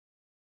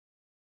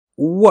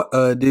What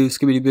do,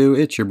 Skibbity Boo?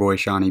 It's your boy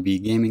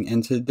SeanyB Gaming,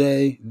 and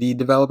today the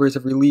developers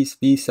have released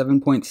the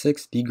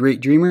 7.6 The Great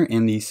Dreamer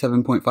and the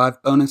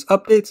 7.5 bonus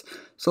updates,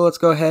 so let's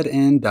go ahead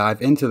and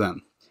dive into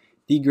them.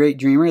 The Great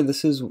Dreamer,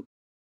 this is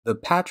the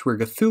patch where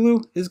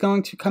Cthulhu is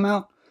going to come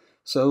out.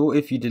 So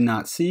if you did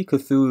not see,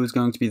 Cthulhu is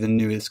going to be the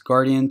newest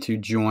guardian to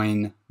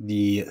join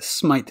the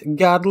Smite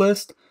god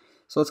list.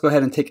 So let's go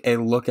ahead and take a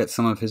look at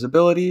some of his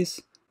abilities.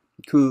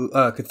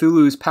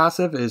 Cthulhu's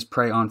passive is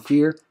Prey on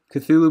Fear.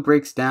 Cthulhu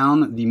breaks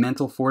down the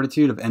mental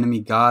fortitude of enemy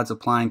gods,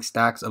 applying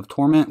stacks of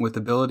Torment with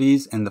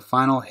abilities and the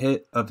final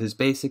hit of his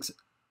basic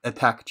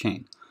attack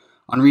chain.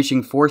 On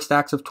reaching 4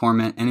 stacks of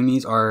Torment,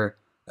 enemies are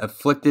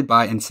afflicted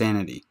by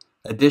insanity.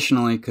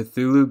 Additionally,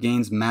 Cthulhu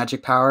gains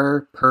magic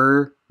power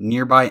per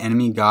nearby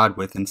enemy god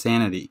with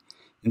insanity.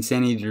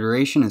 Insanity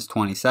duration is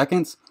 20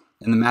 seconds,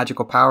 and the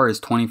magical power is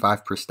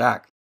 25 per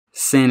stack.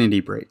 Sanity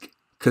Break.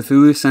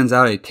 Cthulhu sends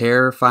out a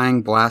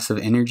terrifying blast of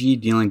energy,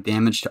 dealing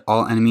damage to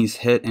all enemies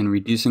hit and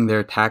reducing their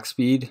attack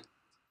speed.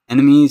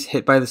 Enemies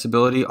hit by this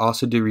ability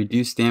also do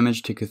reduced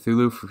damage to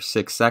Cthulhu for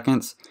 6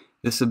 seconds.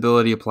 This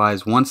ability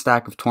applies 1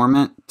 stack of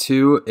Torment,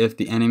 2 if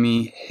the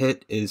enemy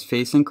hit is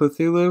facing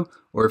Cthulhu,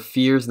 or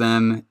fears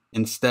them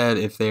instead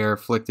if they are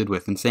afflicted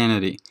with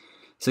insanity.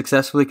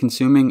 Successfully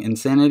consuming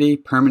insanity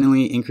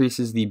permanently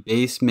increases the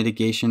base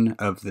mitigation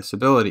of this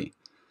ability.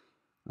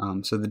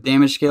 So the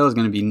damage scale is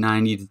going to be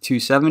 90 to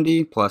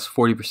 270 plus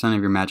 40% of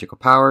your magical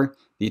power.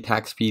 The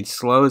attack speed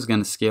slow is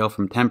going to scale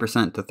from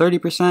 10% to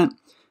 30%.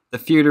 The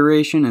fear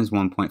duration is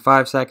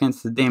 1.5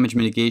 seconds. The damage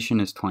mitigation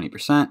is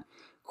 20%.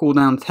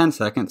 Cooldown 10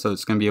 seconds, so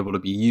it's going to be able to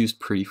be used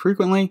pretty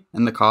frequently,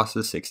 and the cost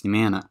is 60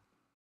 mana.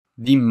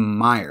 The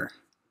Mire.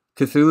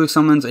 Cthulhu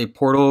summons a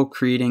portal,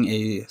 creating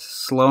a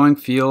slowing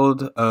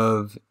field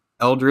of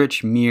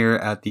eldritch mirror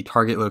at the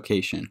target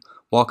location.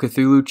 While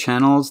Cthulhu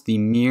channels, the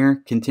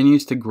mirror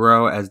continues to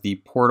grow as the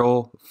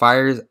portal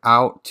fires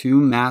out 2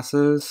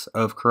 masses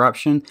of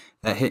corruption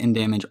that hit and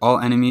damage all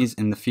enemies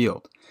in the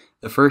field.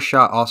 The first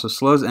shot also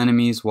slows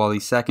enemies while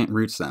the second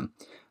roots them.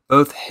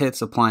 Both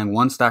hits applying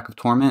 1 stack of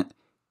Torment.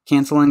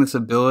 Canceling this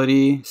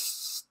ability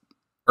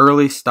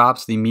early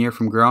stops the mirror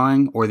from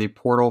growing or the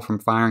portal from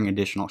firing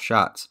additional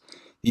shots.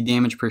 The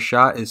damage per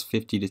shot is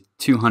 50 to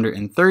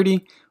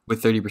 230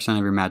 with 30%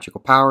 of your magical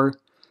power.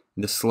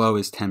 The slow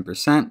is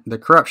 10%. The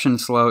corruption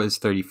slow is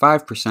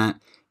 35%.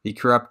 The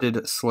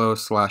corrupted slow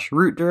 /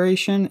 root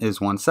duration is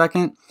 1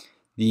 second.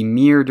 The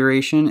mirror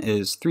duration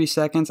is 3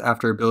 seconds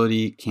after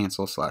ability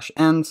cancel /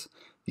 ends.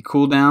 The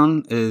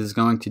cooldown is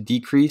going to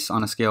decrease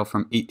on a scale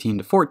from 18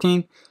 to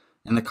 14,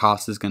 and the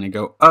cost is going to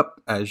go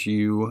up as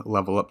you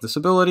level up this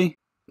ability.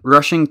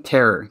 Rushing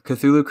Terror.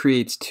 Cthulhu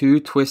creates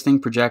 2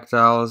 twisting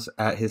projectiles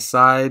at his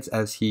sides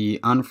as he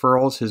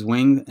unfurls his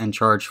wing and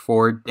charge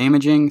forward,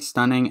 damaging,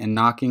 stunning, and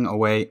knocking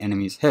away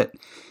enemies hit.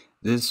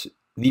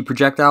 The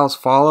projectiles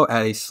follow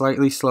at a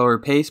slightly slower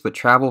pace but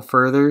travel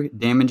further,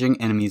 damaging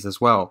enemies as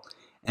well.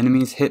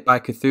 Enemies hit by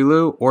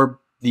Cthulhu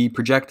or the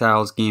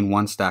projectiles gain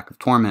 1 stack of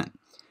Torment.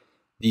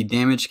 The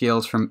damage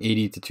scales from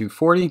 80 to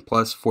 240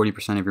 plus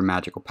 40% of your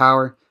magical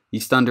power. The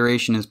stun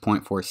duration is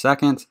 0.4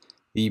 seconds.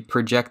 The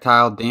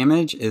projectile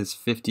damage is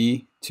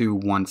 50 to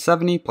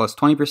 170 plus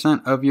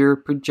 20% of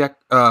your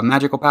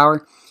magical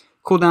power.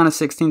 Cooldown is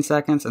 16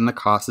 seconds, and the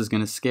cost is going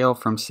to scale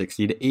from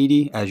 60 to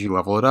 80 as you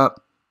level it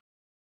up.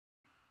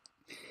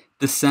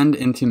 Descend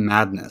into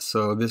Madness.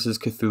 So this is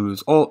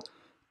Cthulhu's ult.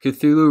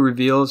 Cthulhu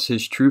reveals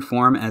his true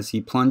form as he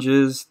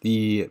plunges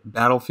the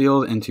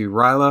battlefield into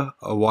Ryla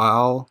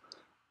while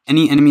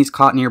any enemies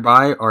caught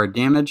nearby are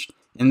damaged.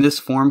 In this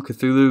form,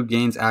 Cthulhu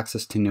gains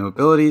access to new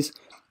abilities.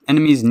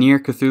 Enemies near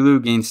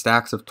Cthulhu gain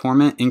stacks of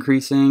Torment,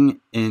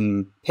 increasing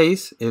in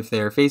pace if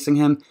they are facing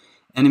him.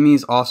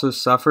 Enemies also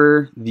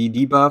suffer the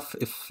debuff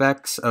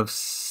effects of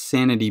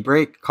Sanity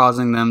Break,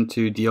 causing them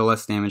to deal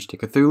less damage to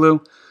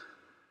Cthulhu.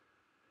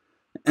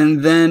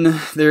 And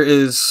then there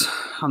is,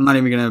 I'm not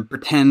even going to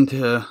pretend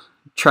to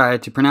try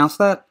to pronounce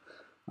that,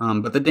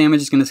 but the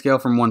damage is going to scale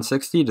from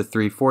 160 to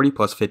 340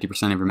 plus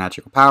 50% of your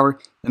magical power.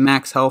 The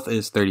max health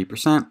is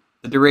 30%.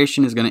 The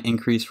duration is going to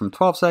increase from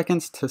 12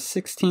 seconds to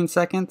 16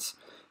 seconds.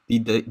 The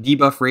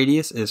debuff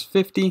radius is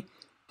 50.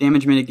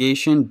 Damage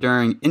mitigation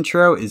during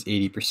intro is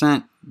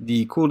 80%.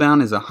 The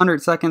cooldown is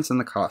 100 seconds and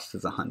the cost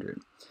is 100.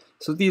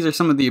 So these are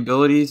some of the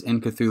abilities in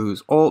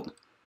Cthulhu's ult.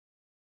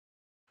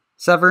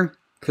 Sever.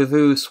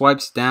 Cthulhu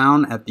swipes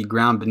down at the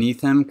ground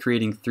beneath him,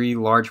 creating 3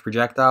 large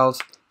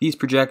projectiles. These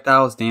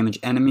projectiles damage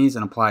enemies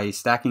and apply a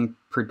stacking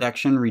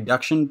protection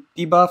reduction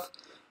debuff.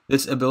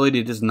 This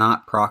ability does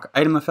not proc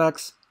item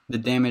effects. The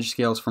damage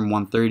scales from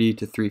 130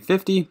 to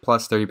 350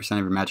 plus 30%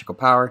 of your magical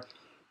power.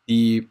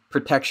 The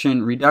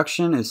protection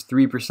reduction is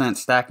 3%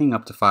 stacking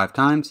up to 5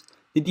 times.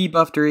 The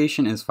debuff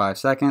duration is 5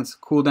 seconds.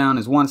 Cooldown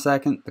is 1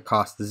 second. The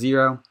cost is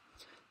 0.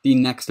 The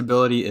next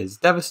ability is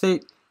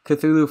Devastate.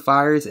 Cthulhu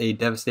fires a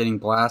devastating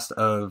blast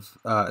of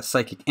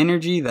psychic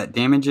energy that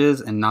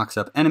damages and knocks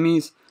up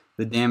enemies.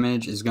 The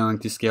damage is going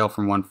to scale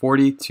from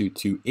 140 to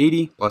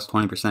 280 plus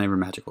 20% of your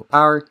magical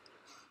power.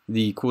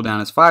 The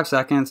cooldown is 5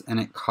 seconds and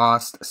it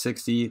costs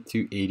 60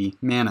 to 80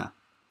 mana.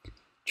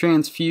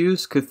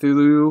 Transfuse.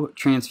 Cthulhu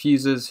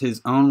transfuses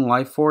his own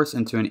life force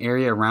into an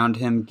area around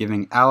him,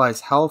 giving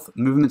allies health,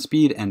 movement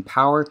speed, and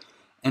power.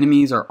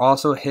 Enemies are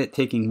also hit,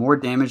 taking more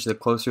damage the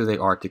closer they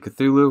are to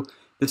Cthulhu.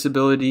 This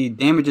ability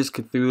damages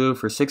Cthulhu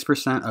for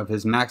 6% of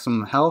his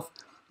maximum health.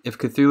 If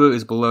Cthulhu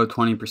is below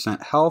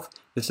 20% health,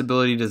 this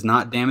ability does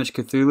not damage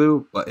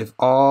Cthulhu, but if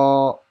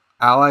all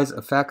allies'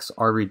 effects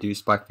are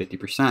reduced by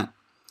 50%.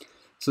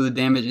 So the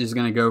damage is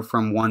going to go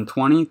from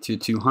 120 to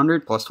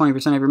 200 plus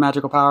 20% of your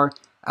magical power.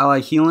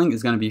 Ally healing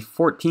is going to be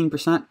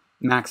 14%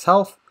 max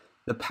health.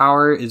 The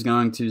power is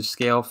going to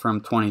scale from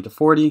 20 to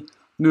 40.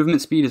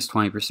 Movement speed is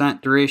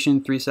 20%.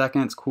 Duration 3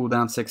 seconds.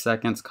 Cooldown 6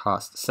 seconds.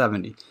 Cost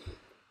 70.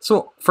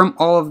 So from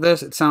all of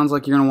this, it sounds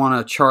like you're going to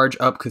want to charge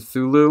up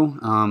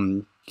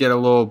Cthulhu. Get a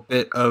little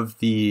bit of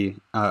the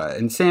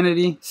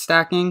insanity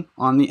stacking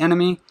on the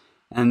enemy.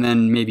 And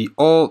then maybe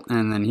ult.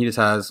 And then he just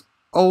has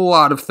a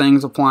lot of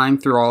things applying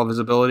through all of his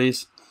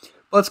abilities.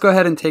 Let's go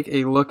ahead and take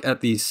a look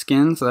at these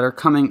skins that are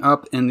coming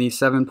up in the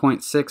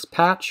 7.6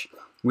 patch.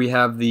 We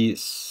have the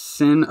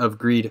Sin of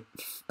Greed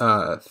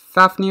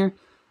Fafnir,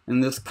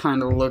 and this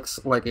kind of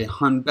looks like a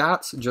Hun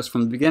Bats just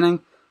from the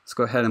beginning. Let's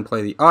go ahead and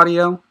play the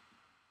audio.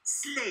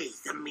 Slay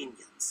the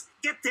minions,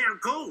 get their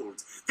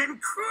gold,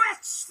 then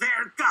crush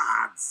their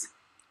gods.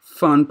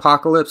 Fun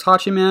Apocalypse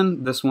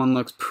Hachiman. This one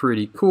looks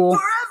pretty cool.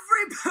 For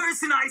every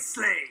person I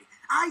slay,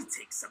 I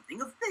take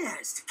something of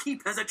theirs to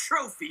keep as a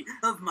trophy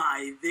of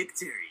my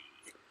victory.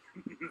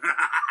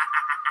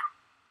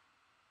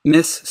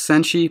 Miss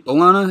Senshi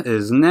Bologna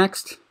is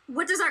next.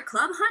 What does our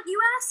club hunt, you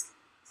ask?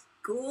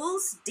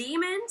 Ghouls,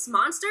 demons,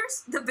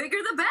 monsters? The bigger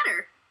the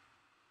better.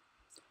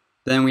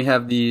 Then we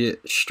have the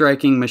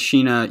Striking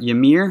Machina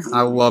Ymir.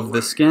 I love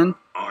this skin.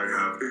 I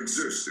have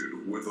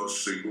existed with a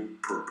single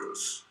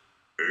purpose: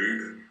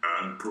 aid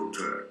and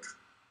protect.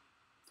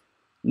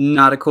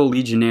 Nautical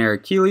Legionnaire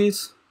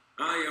Achilles.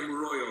 I am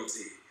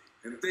royalty,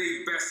 and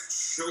they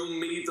best show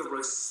me the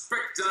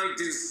respect I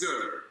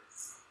deserve.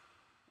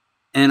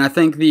 And I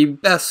think the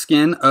best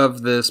skin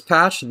of this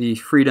patch, the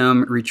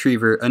Freedom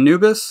Retriever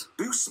Anubis.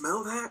 Do you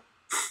smell that?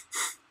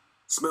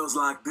 Smells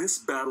like this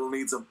battle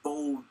needs a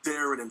bold,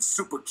 daring, and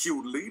super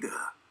cute leader.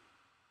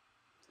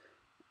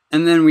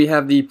 And then we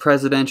have the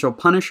Presidential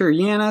Punisher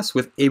Yanis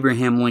with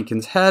Abraham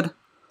Lincoln's head.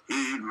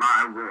 Heed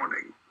my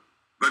warning.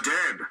 The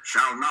dead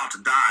shall not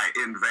die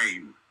in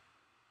vain.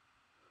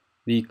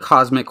 The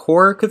Cosmic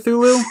Horror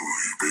Cthulhu.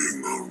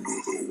 Sleeping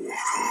under the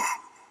water,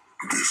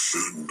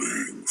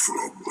 descending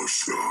from the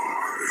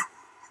sky,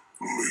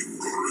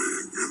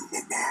 lingering in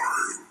the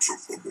minds of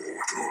the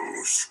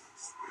mortals.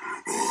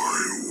 I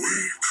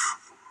wait,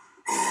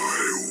 I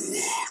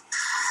watch,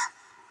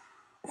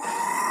 I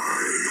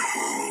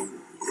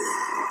hunger.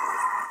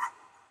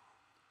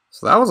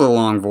 So that was a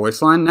long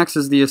voice line. Next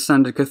is the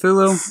Ascended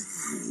Cthulhu.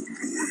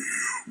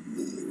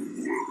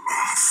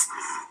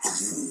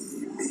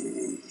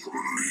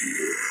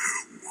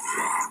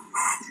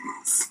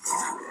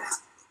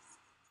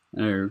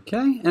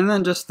 Okay, and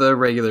then just the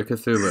regular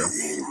Cthulhu. You will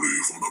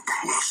live on a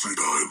placid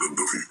island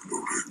of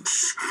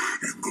ignorance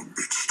in the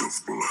midst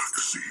of black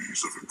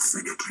seas of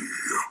infinity.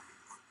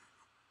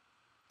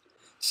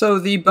 So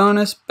the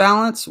bonus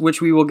balance,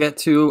 which we will get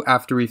to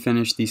after we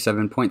finish the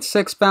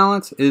 7.6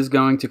 balance, is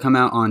going to come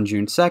out on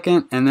June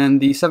 2nd, and then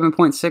the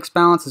 7.6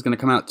 balance is going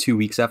to come out 2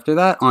 weeks after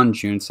that on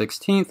June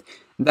 16th.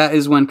 That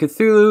is when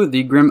Cthulhu,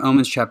 the Grim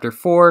Omens Chapter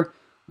 4,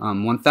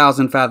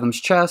 1000 Fathoms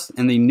Chest,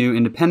 and the new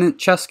independent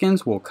chest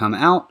skins will come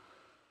out.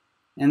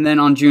 And then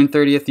on June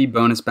 30th, the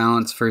bonus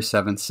balance for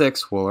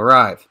 7.6 will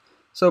arrive.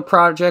 So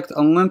Project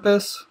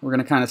Olympus, we're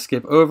going to kind of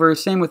skip over.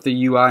 Same with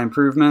the UI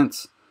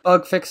improvements.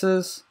 Bug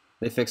fixes,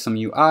 they fixed some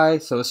UI.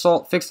 So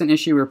Assault fixed an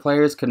issue where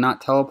players could not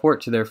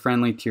teleport to their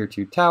friendly Tier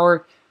 2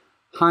 tower.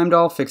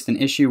 Heimdall fixed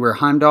an issue where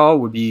Heimdall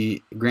would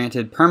be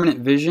granted permanent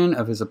vision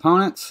of his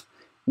opponents.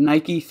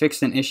 Nike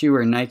fixed an issue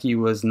where Nike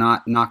was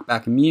not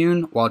knockback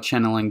immune while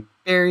channeling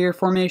barrier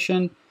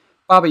formation.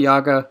 Baba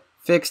Yaga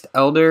fixed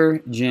Elder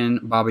Jin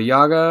Baba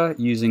Yaga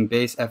using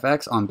base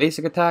FX on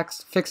basic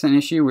attacks. Fixed an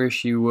issue where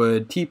she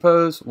would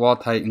T-pose while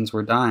Titans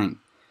were dying.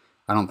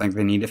 I don't think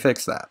they need to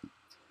fix that.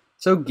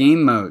 So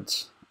game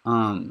modes.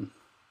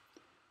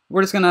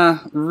 We're just going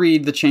to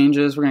read the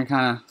changes. We're going to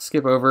kind of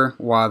skip over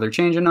while they're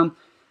changing them.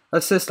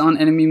 Assist on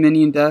enemy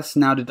minion deaths.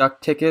 Now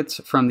deduct tickets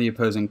from the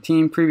opposing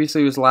team.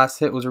 Previously, his last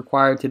hit was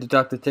required to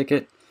deduct a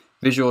ticket.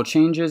 Visual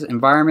changes,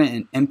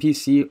 environment, and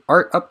NPC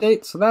art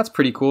update. So that's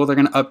pretty cool. They're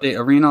going to update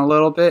Arena a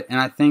little bit,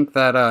 and I think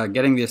that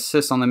getting the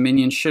assist on the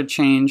minions should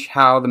change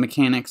how the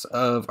mechanics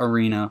of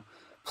Arena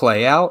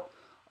play out.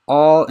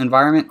 All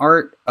environment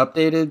art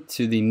updated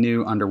to the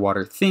new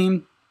underwater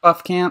theme.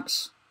 Buff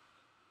camps.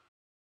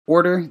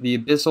 Order, the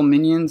abyssal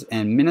minions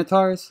and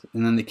minotaurs,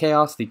 and then the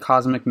chaos, the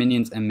cosmic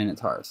minions and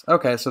minotaurs.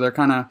 Okay, so they're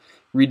kind of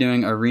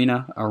redoing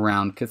Arena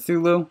around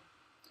Cthulhu.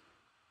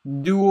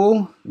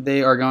 Duel,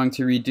 they are going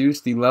to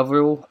reduce the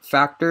level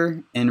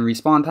factor in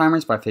respawn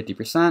timers by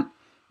 50%,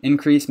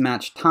 increase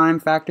match time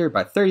factor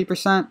by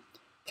 30%,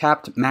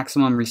 capped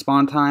maximum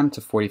respawn time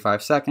to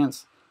 45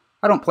 seconds,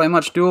 I don't play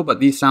much Duel, but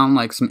these sound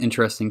like some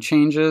interesting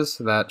changes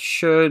that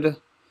should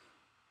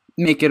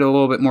make it a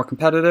little bit more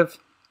competitive.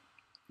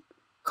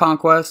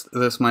 Conquest,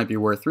 this might be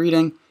worth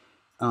reading.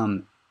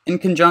 In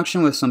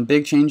conjunction with some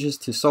big changes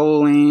to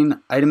solo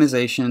lane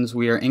itemizations,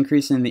 we are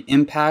increasing the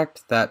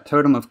impact that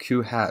Totem of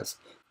Coup has.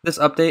 This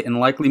update and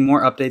likely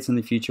more updates in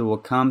the future will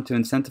come to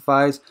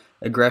incentivize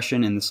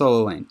aggression in the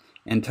solo lane,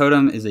 and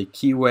Totem is a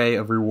key way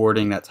of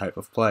rewarding that type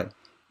of play.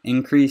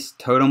 Increased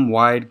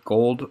Totem-wide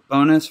gold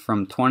bonus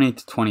from 20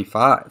 to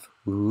 25.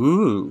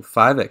 Ooh,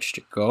 5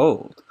 extra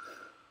gold.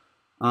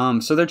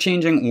 So they're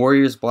changing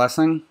Warrior's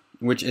Blessing,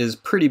 which is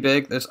pretty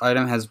big. This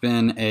item has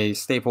been a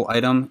staple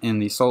item in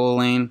the solo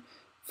lane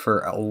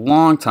for a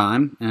long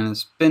time, and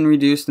it's been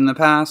reduced in the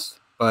past,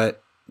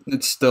 but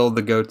it's still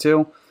the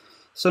go-to.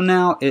 So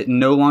now it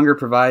no longer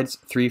provides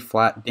 3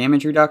 flat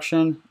damage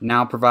reduction,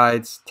 now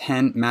provides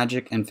 10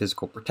 magic and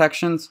physical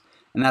protections,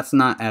 and that's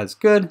not as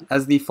good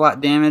as the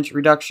flat damage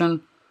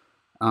reduction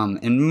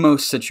in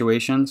most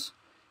situations.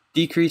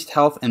 Decreased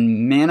health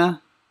and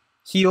mana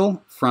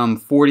heal from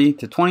 40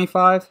 to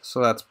 25,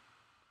 so that's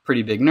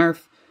pretty big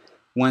nerf.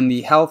 When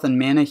the health and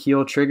mana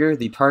heal trigger,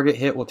 the target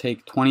hit will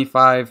take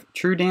 25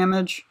 true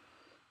damage.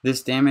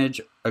 This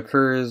damage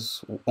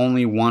occurs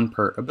only 1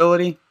 per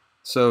ability.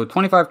 So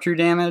 25 true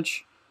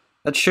damage,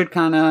 that should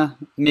kind of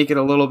make it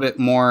a little bit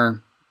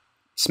more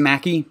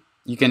smacky.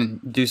 You can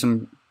do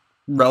some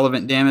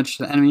relevant damage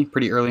to the enemy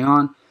pretty early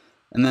on.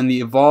 And then the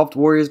Evolved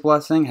Warrior's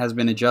Blessing has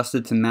been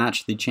adjusted to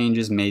match the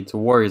changes made to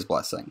Warrior's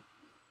Blessing.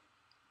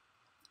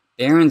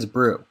 Baron's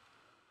Brew.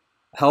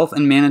 Health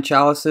and mana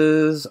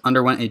chalices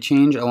underwent a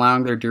change,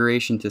 allowing their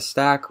duration to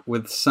stack,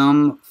 with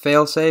some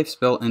failsafes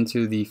built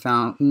into the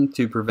fountain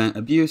to prevent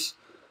abuse.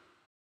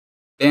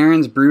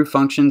 Baron's Brew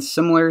functions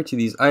similar to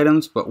these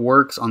items, but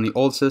works on the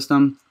old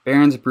system.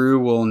 Baron's Brew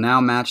will now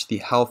match the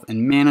health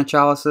and mana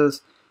chalices.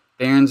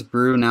 Baron's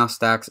Brew now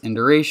stacks in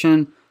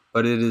duration,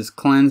 but it is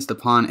cleansed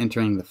upon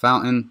entering the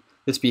fountain.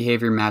 This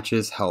behavior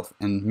matches health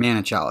and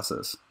mana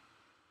chalices.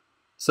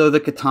 So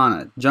the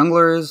Katana.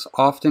 Junglers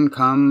often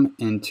come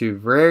in 2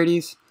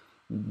 varieties.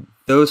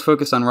 Those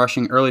focus on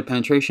rushing early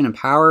penetration and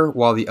power,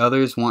 while the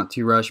others want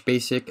to rush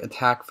basic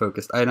attack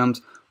focused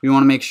items. We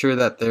want to make sure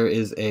that there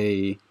is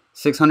a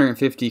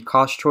 650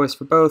 cost choice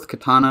for both.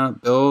 Katana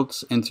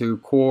builds into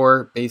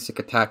core basic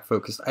attack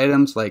focused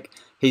items like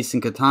Hasten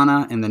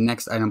Katana and the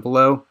next item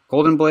below,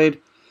 Golden Blade.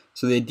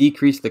 So they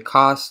decrease the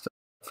cost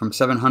from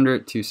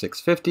 700 to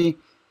 650.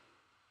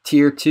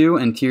 Tier 2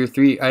 and Tier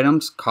 3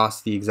 items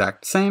cost the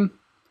exact same.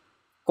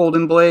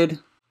 Golden Blade,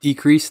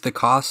 decrease the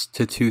cost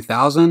to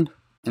 2,000,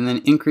 and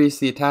then increase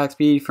the attack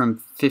speed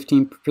from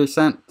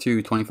 15%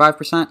 to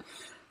 25%.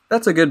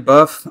 That's a good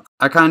buff.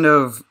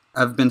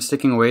 I've been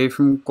sticking away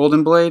from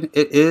Golden Blade.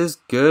 It is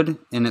good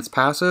in its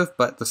passive,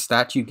 but the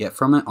stats you get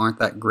from it aren't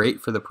that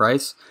great for the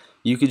price.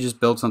 You could just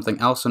build something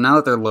else. So now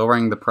that they're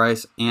lowering the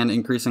price and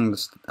increasing the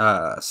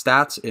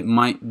stats, it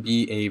might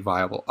be a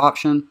viable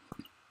option.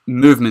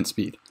 Movement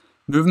speed.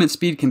 Movement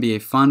speed can be a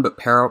fun but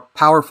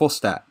powerful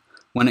stat.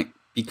 When it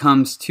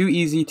becomes too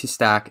easy to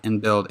stack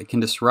and build, it can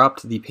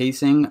disrupt the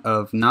pacing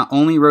of not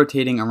only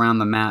rotating around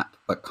the map,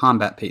 but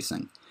combat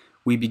pacing.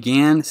 We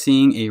began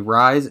seeing a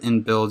rise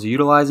in builds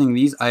utilizing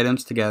these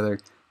items together,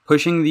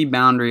 pushing the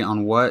boundary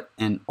on what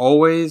an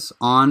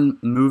always-on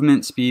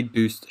movement speed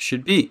boost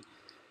should be.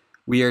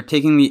 We are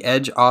taking the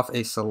edge off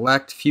a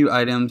select few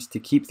items to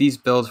keep these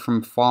builds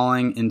from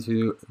falling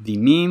into the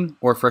meme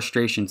or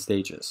frustration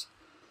stages.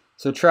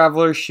 So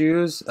Traveler's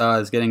Shoes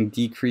is getting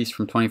decreased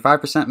from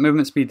 25%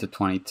 movement speed to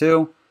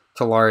 22%.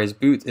 Talari's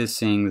Boot is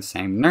seeing the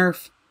same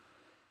nerf.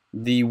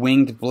 The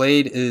Winged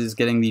Blade is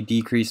getting the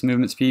decreased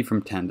movement speed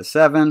from 10 to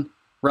 7.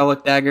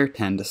 Relic Dagger,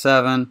 10 to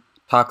 7.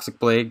 Toxic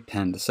Blade,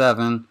 10 to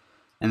 7.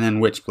 And then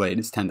Witch Blade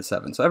is 10 to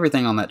 7. So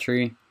everything on that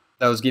tree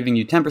that was giving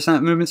you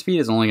 10% movement speed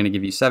is only going to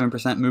give you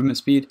 7% movement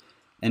speed.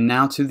 And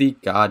now to the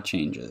God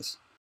changes.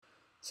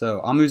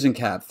 So Amu's and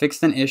Cab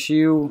fixed an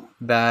issue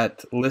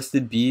that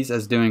listed bees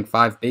as doing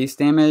 5 base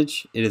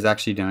damage. It is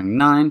actually doing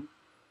 9.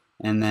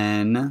 And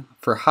then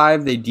for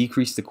Hive, they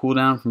decreased the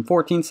cooldown from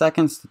 14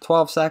 seconds to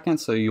 12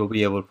 seconds, so you'll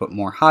be able to put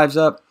more hives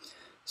up.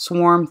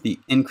 Swarm, the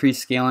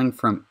increased scaling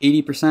from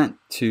 70%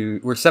 to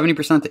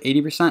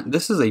 80%.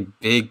 This is a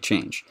big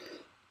change.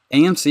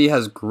 AMC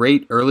has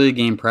great early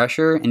game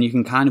pressure, and you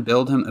can kind of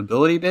build him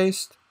ability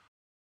based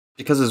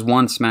because his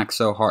 1 smacks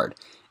so hard.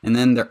 And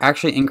then they're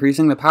actually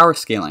increasing the power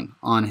scaling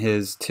on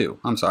his 2.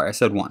 I'm sorry, I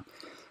said 1.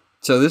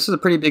 So this is a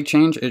pretty big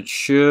change. It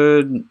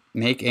should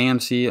make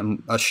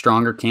AMC a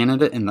stronger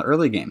candidate in the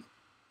early game.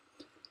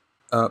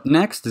 Up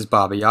next is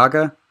Baba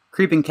Yaga.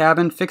 Creeping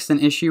Cabin fixed an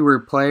issue where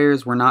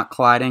players were not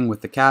colliding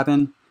with the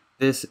cabin.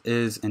 This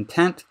is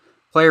intent.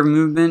 Player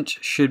movement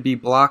should be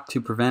blocked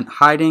to prevent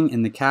hiding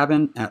in the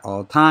cabin at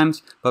all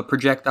times, but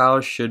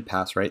projectiles should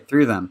pass right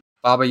through them.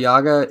 Baba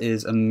Yaga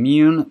is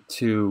immune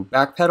to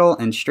backpedal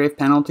and strafe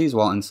penalties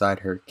while inside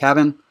her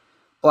cabin.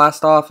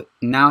 Blast Off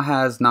now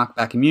has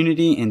knockback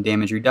immunity and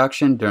damage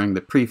reduction during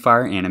the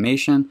pre-fire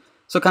animation,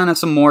 So kind of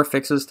some more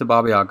fixes to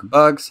Baba Yaga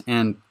bugs,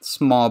 and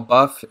small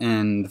buff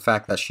in the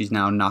fact that she's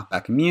now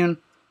knockback immune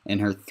in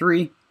her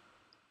 3.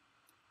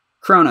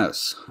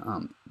 Chronos,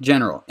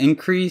 general,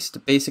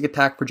 increased basic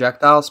attack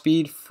projectile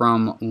speed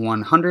from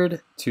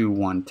 100 to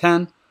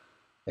 110.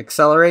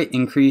 Accelerate,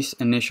 increase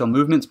initial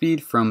movement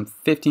speed from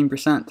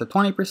 15% to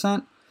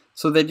 20%.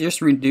 So they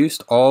just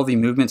reduced all the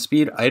movement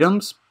speed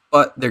items,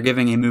 but they're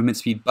giving a movement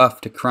speed buff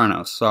to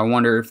Chronos. So I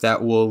wonder if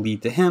that will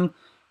lead to him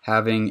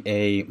having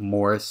a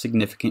more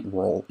significant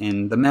role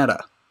in the meta.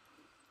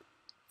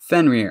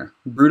 Fenrir,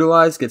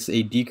 Brutalize, gets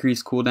a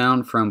decreased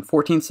cooldown from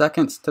 14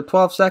 seconds to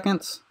 12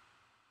 seconds.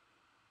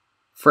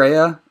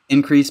 Freya,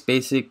 increased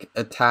basic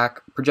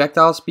attack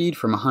projectile speed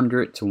from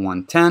 100 to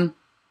 110.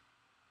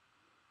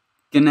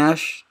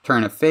 Ganesh,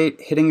 Turn of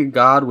Fate, hitting a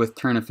god with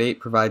Turn of Fate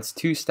provides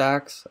 2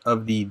 stacks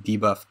of the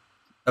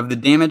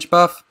damage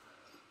buff.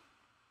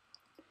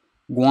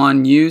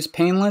 Guan Yu's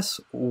Painless,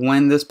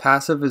 when this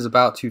passive is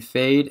about to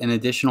fade, an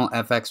additional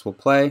FX will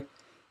play.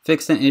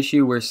 Fixed an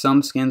issue where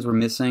some skins were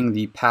missing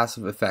the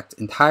passive effect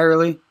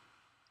entirely.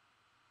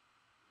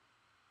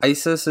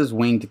 Isis's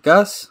Winged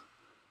Gus,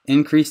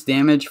 increased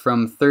damage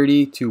from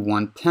 30 to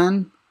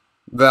 110.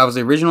 That was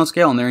the original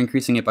scale, and they're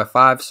increasing it by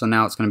 5, so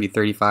now it's going to be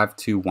 35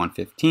 to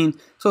 115.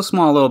 So a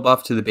small little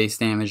buff to the base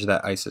damage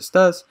that Isis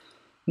does.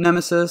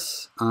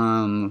 Nemesis,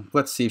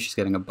 let's see if she's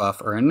getting a buff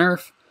or a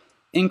nerf.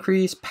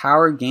 Increase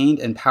power gained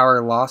and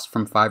power lost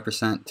from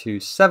 5% to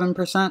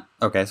 7%.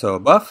 Okay, so a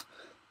buff.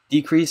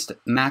 Decreased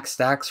max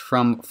stacks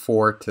from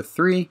 4 to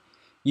 3.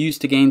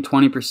 Used to gain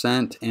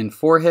 20% in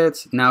 4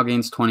 hits, now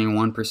gains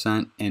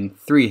 21% in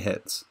 3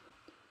 hits.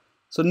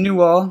 So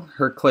Newall,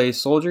 her clay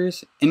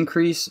soldiers,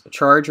 increase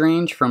charge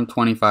range from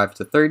 25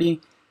 to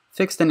 30,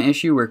 fixed an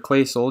issue where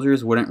clay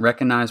soldiers wouldn't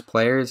recognize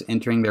players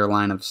entering their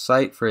line of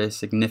sight for a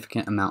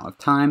significant amount of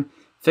time,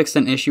 fixed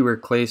an issue where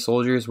clay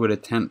soldiers would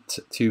attempt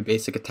to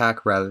basic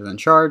attack rather than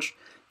charge,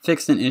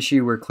 fixed an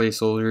issue where clay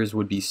soldiers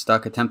would be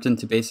stuck attempting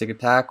to basic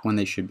attack when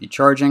they should be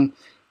charging.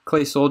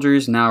 Clay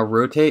soldiers now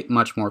rotate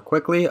much more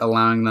quickly,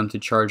 allowing them to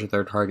charge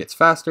their targets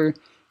faster.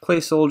 Clay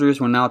soldiers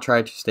will now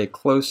try to stay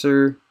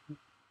closer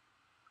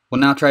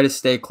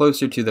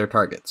to their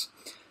targets.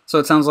 So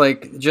it sounds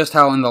like just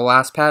how in the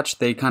last patch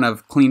they kind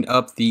of cleaned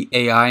up the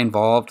AI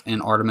involved in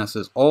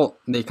Artemis's ult,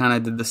 they kind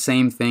of did the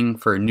same thing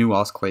for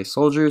Newall's clay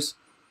soldiers.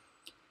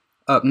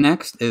 Up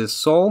next is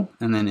Soul,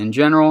 and then in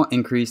general,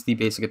 increase the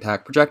basic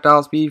attack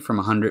projectile speed from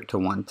 100 to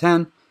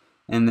 110.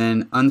 And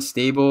then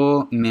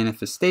Unstable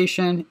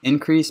Manifestation,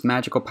 increase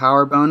magical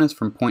power bonus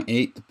from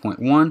 0.8 to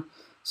 0.1.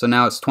 So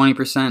now it's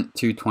 20%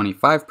 to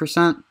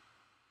 25%.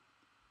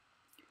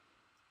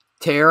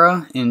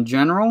 Terra, in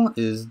general,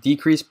 is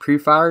decreased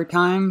pre-fire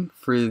time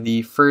for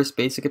the first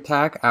basic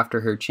attack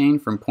after her chain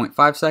from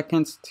 0.5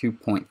 seconds to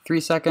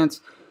 0.3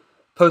 seconds.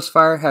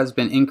 Post-fire has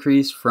been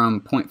increased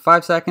from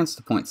 0.5 seconds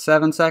to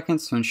 0.7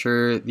 seconds to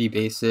ensure the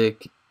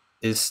basic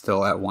is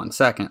still at 1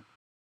 second.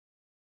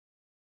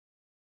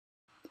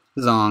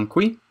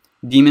 Zhongqi,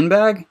 Demon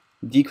Bag,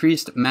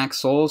 decreased max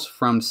souls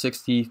from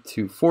 60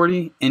 to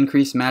 40,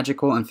 increased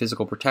magical and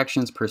physical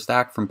protections per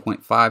stack from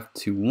 0.5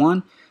 to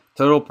 1.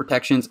 Total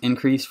protections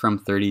increase from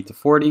 30 to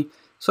 40,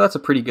 so that's a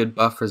pretty good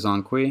buff for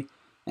Zhongqi.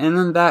 And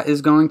then that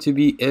is going to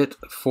be it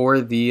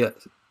for the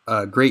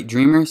Great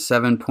Dreamer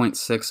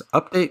 7.6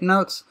 update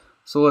notes.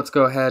 So let's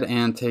go ahead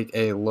and take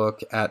a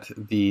look at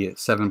the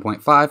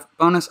 7.5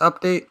 bonus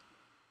update.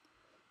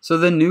 So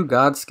the new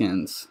god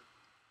skins.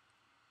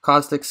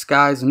 Caustic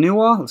Skies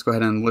Newall, let's go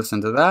ahead and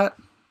listen to that.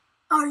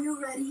 Are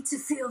you ready to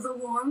feel the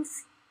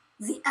warmth?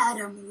 The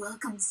Atom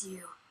welcomes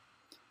you.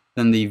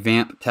 Then the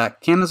Vamp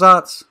Tech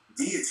Camisots.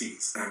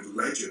 Deities and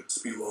legends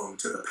belong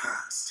to the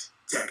past.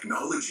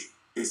 Technology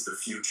is the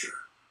future.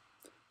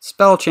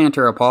 Spell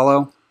Chanter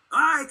Apollo.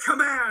 I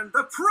command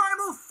the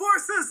primal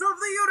forces of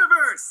the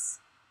universe!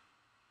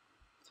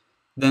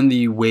 Then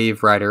the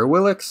Wave Rider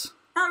Willix.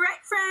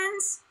 Alright,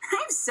 friends. I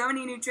have so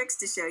many new tricks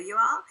to show you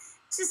all.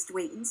 Just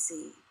wait and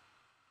see.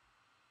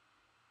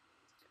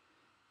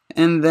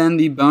 And then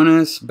the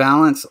bonus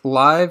Balance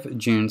Live,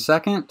 June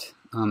 2nd.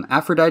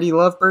 Aphrodite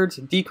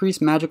Lovebirds,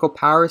 decreased magical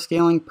power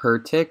scaling per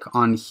tick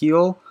on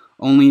heal,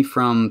 only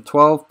from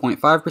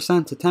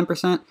 12.5% to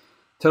 10%.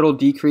 Total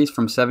decrease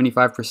from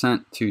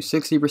 75% to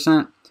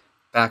 60%.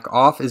 Back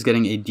Off is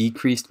getting a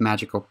decreased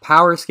magical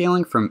power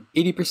scaling from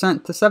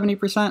 80% to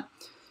 70%.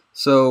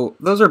 So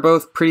those are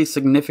both pretty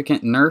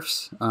significant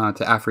nerfs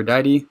to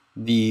Aphrodite.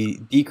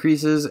 The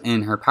decreases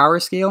in her power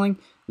scaling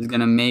is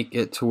going to make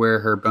it to where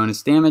her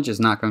bonus damage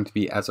is not going to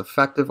be as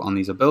effective on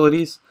these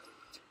abilities.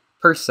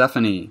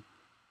 Persephone.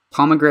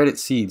 Pomegranate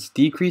Seeds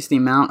decrease the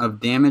amount of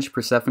damage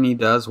Persephone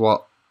does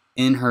while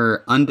in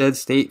her undead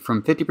state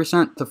from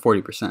 50% to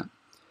 40%.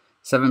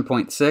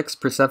 7.6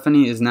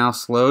 Persephone is now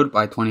slowed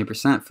by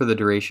 20% for the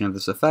duration of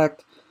this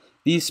effect.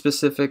 This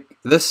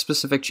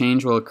specific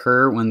change will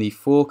occur when the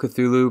full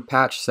Cthulhu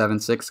patch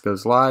 7.6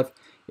 goes live.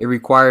 It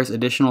requires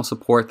additional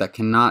support that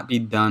cannot be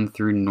done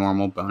through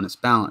normal bonus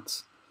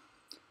balance.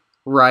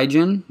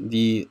 Raijin,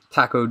 the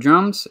Taco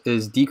Drums,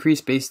 is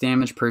decreased base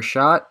damage per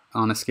shot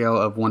on a scale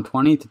of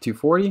 120 to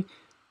 240.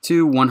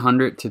 to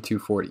 100 to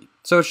 240.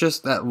 So it's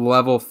just that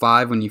level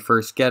 5 when you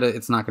first get it,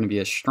 it's not going to be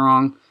as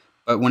strong,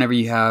 but whenever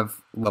you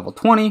have level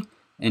 20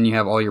 and you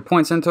have all your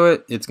points into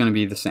it, it's going to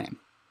be the same.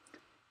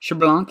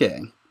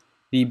 Shablanque.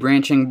 The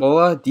branching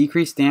bola,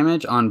 decreased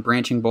damage on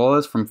branching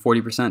bolas from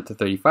 40% to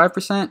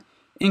 35%,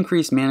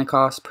 increased mana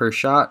cost per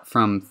shot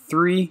from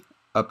 3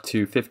 up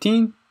to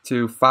 15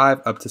 to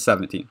 5 up to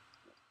 17.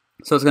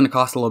 So it's going to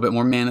cost a little bit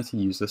more mana to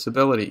use this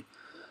ability.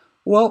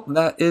 Well,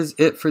 that is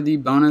it for the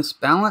bonus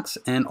balance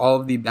and all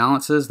of the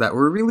balances that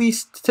were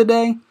released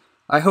today.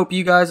 I hope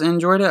you guys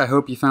enjoyed it. I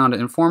hope you found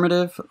it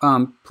informative.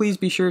 Please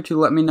be sure to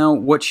let me know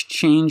which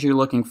change you're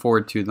looking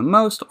forward to the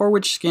most or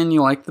which skin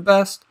you like the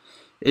best.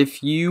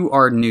 If you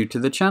are new to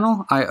the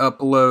channel, I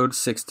upload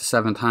 6 to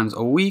 7 times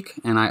a week,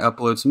 and I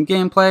upload some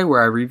gameplay where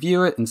I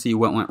review it and see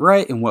what went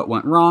right and what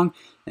went wrong,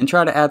 and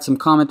try to add some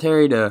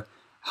commentary to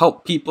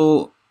help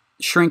people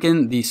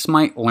shrinking the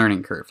Smite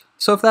learning curve.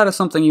 So if that is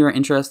something you are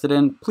interested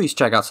in, please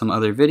check out some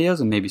other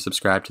videos and maybe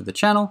subscribe to the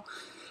channel.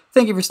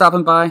 Thank you for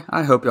stopping by.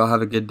 I hope you all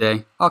have a good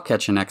day. I'll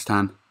catch you next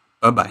time.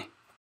 Bye-bye.